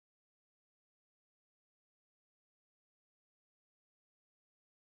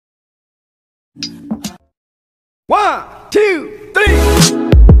1, 2, 3.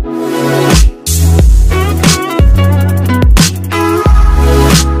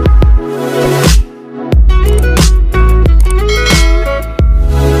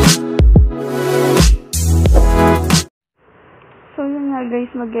 So yun nga guys,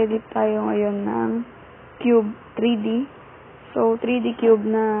 mag-edit tayo ngayon ng cube 3D. So 3D cube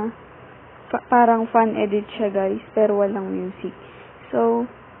na parang fun edit siya guys, pero walang music. So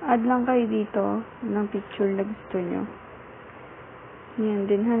add lang kayo dito ng picture na gusto nyo. Yan,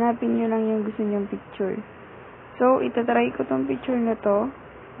 din hanapin nyo lang yung gusto nyong picture. So itatry ko tong picture na to.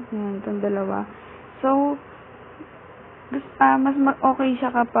 Yan, itong dalawa. So mas okay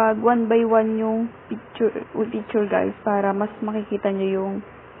siya kapag 1 by 1 yung picture guys, para mas makikita nyo yung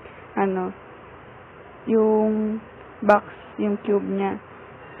yung box, yung cube niya.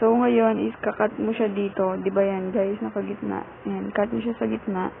 So ngayon is kakat mo siya dito, 'di ba yan guys, nakagitna. Yan, cut mo siya sa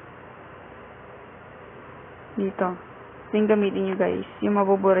gitna. Dito. Then gamitin nyo guys, yung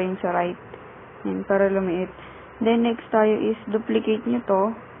mabubura yung sa right. Yan, para lumiit. Then next tayo is duplicate nyo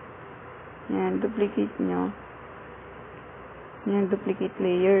to. Yan, duplicate nyo. Yan, duplicate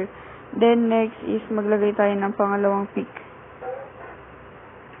layer. Then, next is maglagay tayo ng pangalawang pic.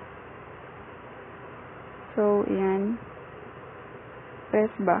 So, yan. Press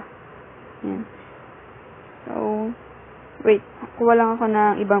ba? Yan. So, wait. Kuha lang ako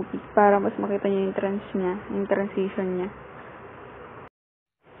ng ibang pic para mas makita nyo yung transition niya.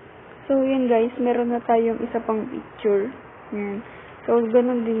 So, yan guys. Meron na tayong isa pang picture. Yan. So,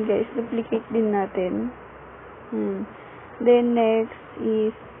 ganun din guys. Duplicate din natin. Then, next is,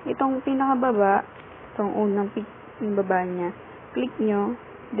 itong pinakababa, itong unang pic, yung baba niya. Click nyo,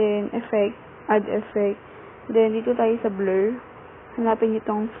 then, effect, add effect. Then, dito tayo sa blur. Hanapin nyo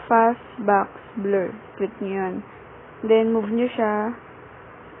itong fast box blur. Click nyo yun. Then, move nyo siya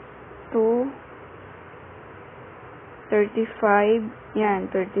to 35. Yan,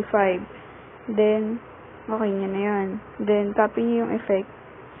 35. Then, okay nyo na yun. Then, copy nyo yung effect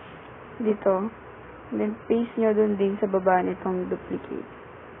dito. Then, paste nyo dun din sa baba nitong duplicate.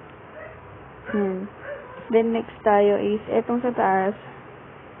 Then, next tayo is, etong sa taas.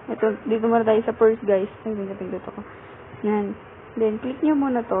 Dito muna tayo sa first, guys. Dito ko. Yan. Then, click nyo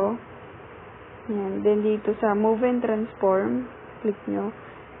muna to. Yan. Then, dito sa move and transform, click nyo.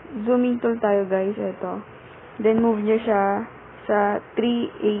 Zooming tool tayo, guys. Ito. Then, move nyo siya sa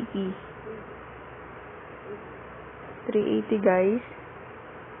 380. 380, guys.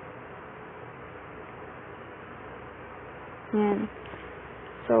 Yan.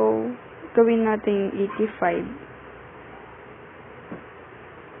 So, gawin natin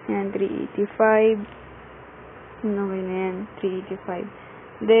 85. Yan, 385. Okay na yan,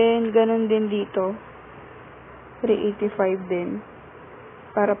 385. Then, ganun din dito. 385 din.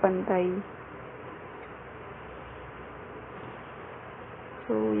 Para pantay.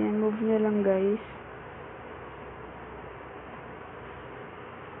 So, yan. Move nyo lang, guys.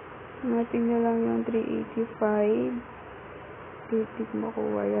 Hanapin nyo lang yung 385. Titik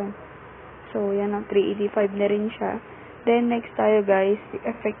makuha yan. So, yan ang 385 na rin siya. Then, next tayo guys,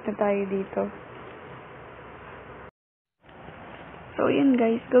 effect na tayo dito. So, yan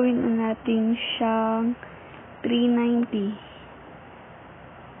guys, gawin na natin siyang 390.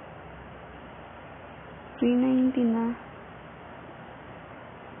 390 na.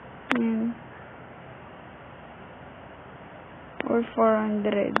 Yan. Or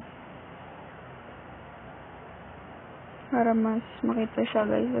 400. Para mas makita siya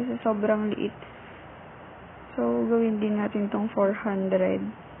guys, kasi sobrang liit. So, gawin din natin tong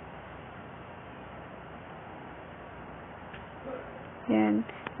 400. Yan.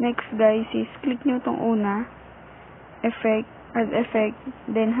 Next guys is, click nyo tong una. Effect, add effect.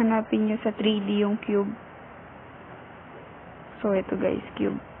 Then, hanapin nyo sa 3D yung cube. So, ito guys,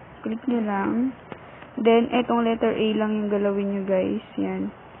 cube. Click nyo lang. Then, etong letter A lang yung galawin nyo guys.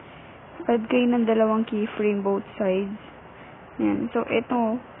 Yan. Add kayo ng dalawang keyframe both sides. Yan. So,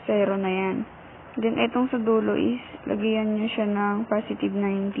 ito, 0 na yan. Then, etong sa dulo is, lagyan nyo siya ng positive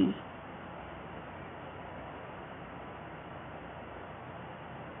 90.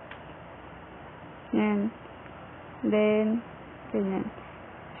 Yan. Then, ganyan.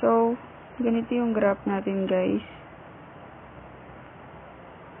 So, ganito yung graph natin, guys.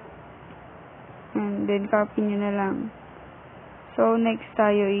 And then, copy nyo na lang. So, next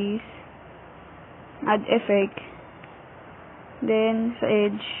tayo is, add effect. Then, sa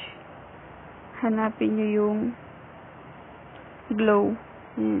edge, hanapin nyo yung glow.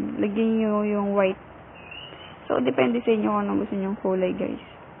 Yan. Lagyan nyo yung white. So, depende sa inyo kung anong gusto nyong kulay, guys.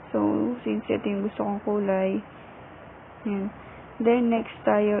 So, since ito yung gusto kong kulay, yan. Then, next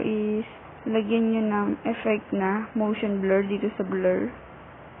tayo is lagyan nyo ng effect na motion blur dito sa blur.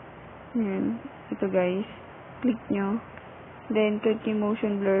 Yan. Ito guys. Click nyo. Then, click yung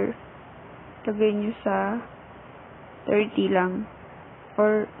motion blur. Lagay nyo sa 30 lang.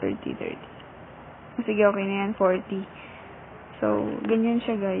 Or 30. Sige, okay na yan. 40. So, ganyan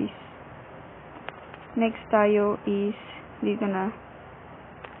siya guys. Next tayo is, dito na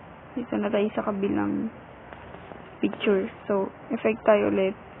tayo sa kabilang picture. So, effect tayo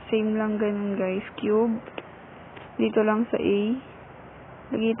ulit. Same lang ganun guys. Cube. Dito lang sa A.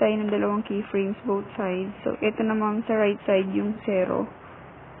 Lagay tayo ng dalawang keyframes both sides. So, ito naman sa right side yung 0.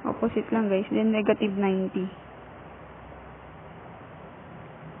 Opposite lang guys. Then, negative 90.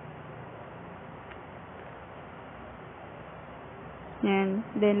 Yan.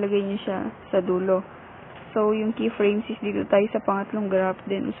 Then, lagay nyo siya sa dulo. So, yung keyframes is dito tayo sa pangatlong graph.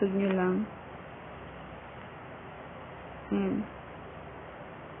 Then, usog nyo lang. Yan.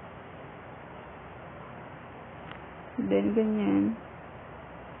 Then, ganyan.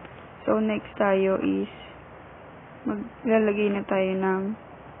 So, next tayo is maglalagay na tayo ng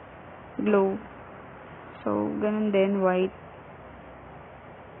glow. So, ganun din, white.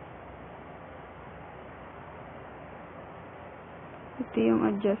 Ito yung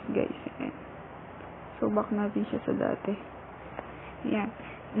adjust, guys. Ayan. So, back natin siya sa dati. Ayan.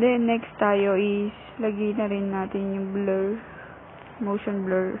 Then, next tayo is lagay na rin natin yung blur, motion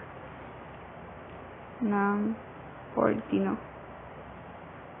blur ng 40, no?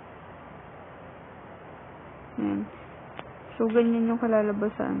 Ayan. So, ganyan yung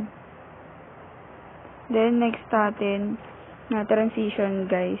kalalabasan. Then, next natin na transition,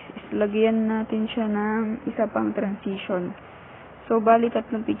 guys, is lagyan natin siya ng isa pang transition. So, bali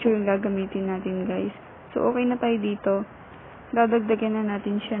tatlong picture yung gagamitin natin, guys. So, okay na tayo dito. Dadagdagan na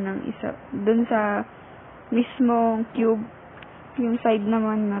natin siya ng isa. Dun sa mismong cube, yung side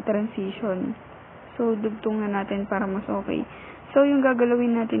naman na transition. So, dugtong na natin para mas okay. So, yung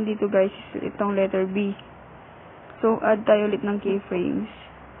gagalawin natin dito, guys, is itong letter B. So, add tayo ulit ng keyframes.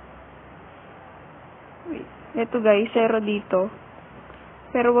 Wait. Ito guys, 0 dito.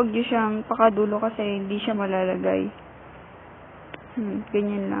 Pero wag nyo siyang pakadulo kasi hindi siya malalagay.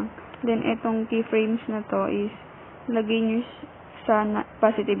 Ganyan lang. Then, itong keyframes na to is lagay nyo sa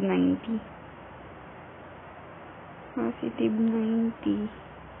positive 90. Positive 90.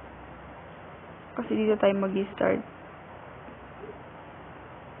 Kasi dito tayo mag-start.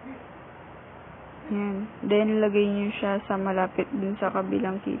 Yan. Then, lagay nyo siya sa malapit dun sa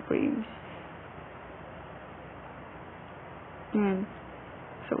kabilang keyframes. Yan.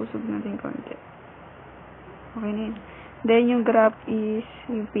 So, usog natin konti. Okay na yun. Then, yung graph is,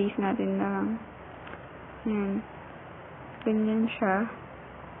 yung paste natin na lang. Yan. Ganyan siya.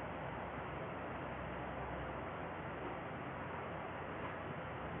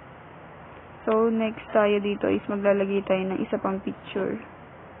 So, next tayo dito is maglalagay tayo ng isa pang picture.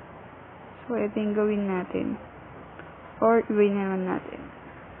 So, ito yung gawin natin. Or, iwin naman natin.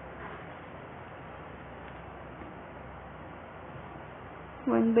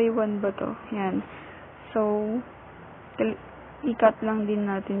 One by one ba to? Yan. So, i-cut lang din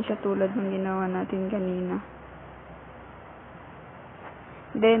natin siya tulad ng ginawa natin kanina.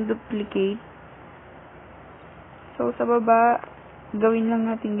 Then, duplicate. So, sa baba, gawin lang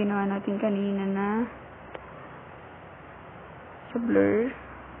natin ginawa natin kanina na sa blur.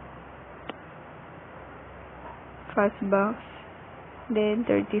 Fastbox. Then,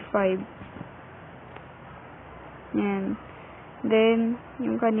 35. Yan. Then,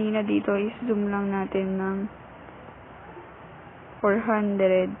 yung kanina dito is zoom lang natin ng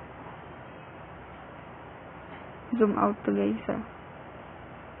 400. Zoom out to guys, ha.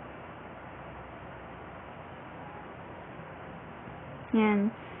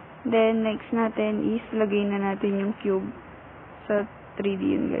 Yan. Then, next natin is lagay na natin yung cube sa 3D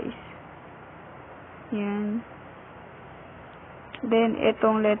yun, guys. Yan. Then,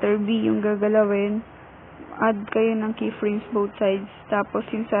 itong letter B yung gagalawin. Add kayo ng keyframes both sides. Tapos,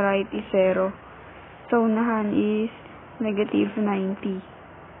 yung sa right is 0. So, unahan is negative 90.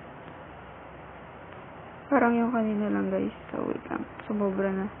 Parang yung kanina lang, guys. So, wait lang. Sumobra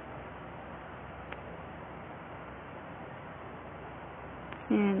na.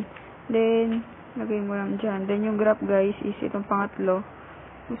 Yan. Then, lagay mo lang dyan. Then, yung graph, guys, is itong pangatlo.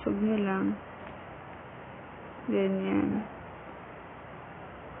 Usog nyo lang. Then, yan.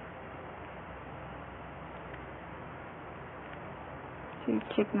 So,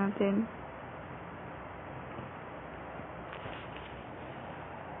 check natin.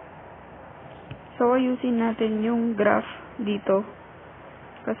 So, ayusin natin yung graph dito.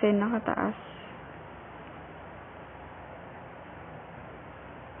 Kasi nakataas.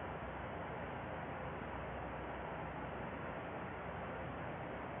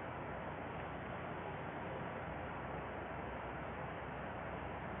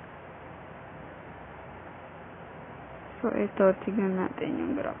 So, ito, tignan natin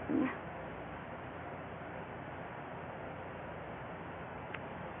yung graph niya.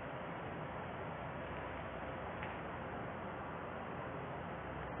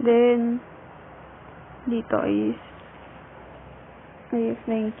 Then, dito is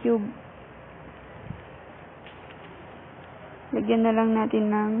na yung cube. Lagyan na lang natin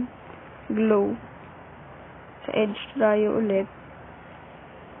ng glow. Sa edge tayo ulit.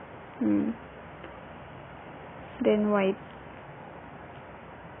 Then, white.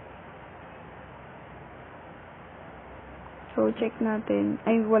 So, check natin.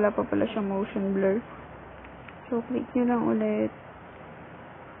 Ay, wala pa pala siyang motion blur. So, click nyo lang ulit.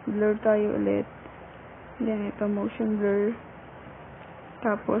 Blur tayo ulit. Then, ito, motion blur.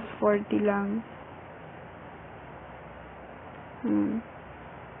 Tapos, 40 lang.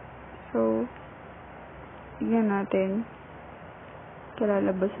 So, tignan natin.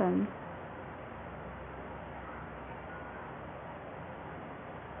 Kalalabasan.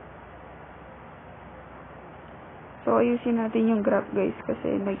 So, ayusin natin yung graph, guys,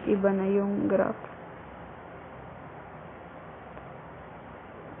 kasi nag-iba na yung graph.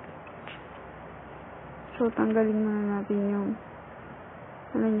 So, tanggalin muna natin yung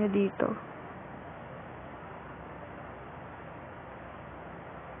ano niya dito.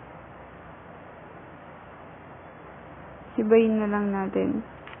 Ibayin na lang natin.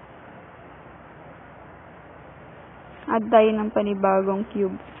 Add tayo ng panibagong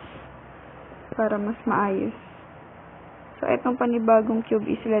cube para mas maayos. So, itong panibagong cube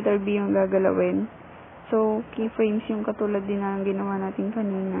is letter B yung gagalawin. So, keyframes yung katulad din na ginawa natin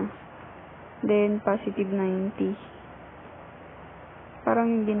kanina. Then, positive 90. Parang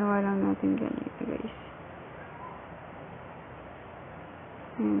yung ginawa lang natin ganito, guys.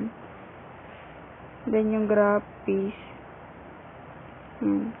 Then, yung graph piece.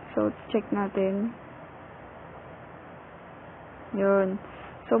 So, check natin. Yun.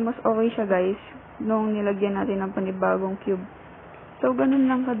 So, mas okay siya, guys, nung nilagyan natin ng panibagong cube. So, ganun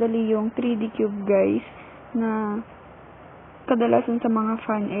lang kadali yung 3D cube, guys, na kadalasan sa mga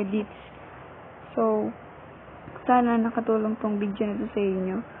fan edits. So, sana nakatulong tong video na to sa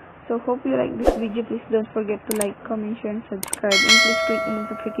inyo. So, hope you like this video. Please don't forget to like, comment, share, and subscribe. And please click the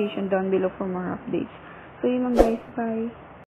notification down below for more updates. So, yun lang, guys. Bye!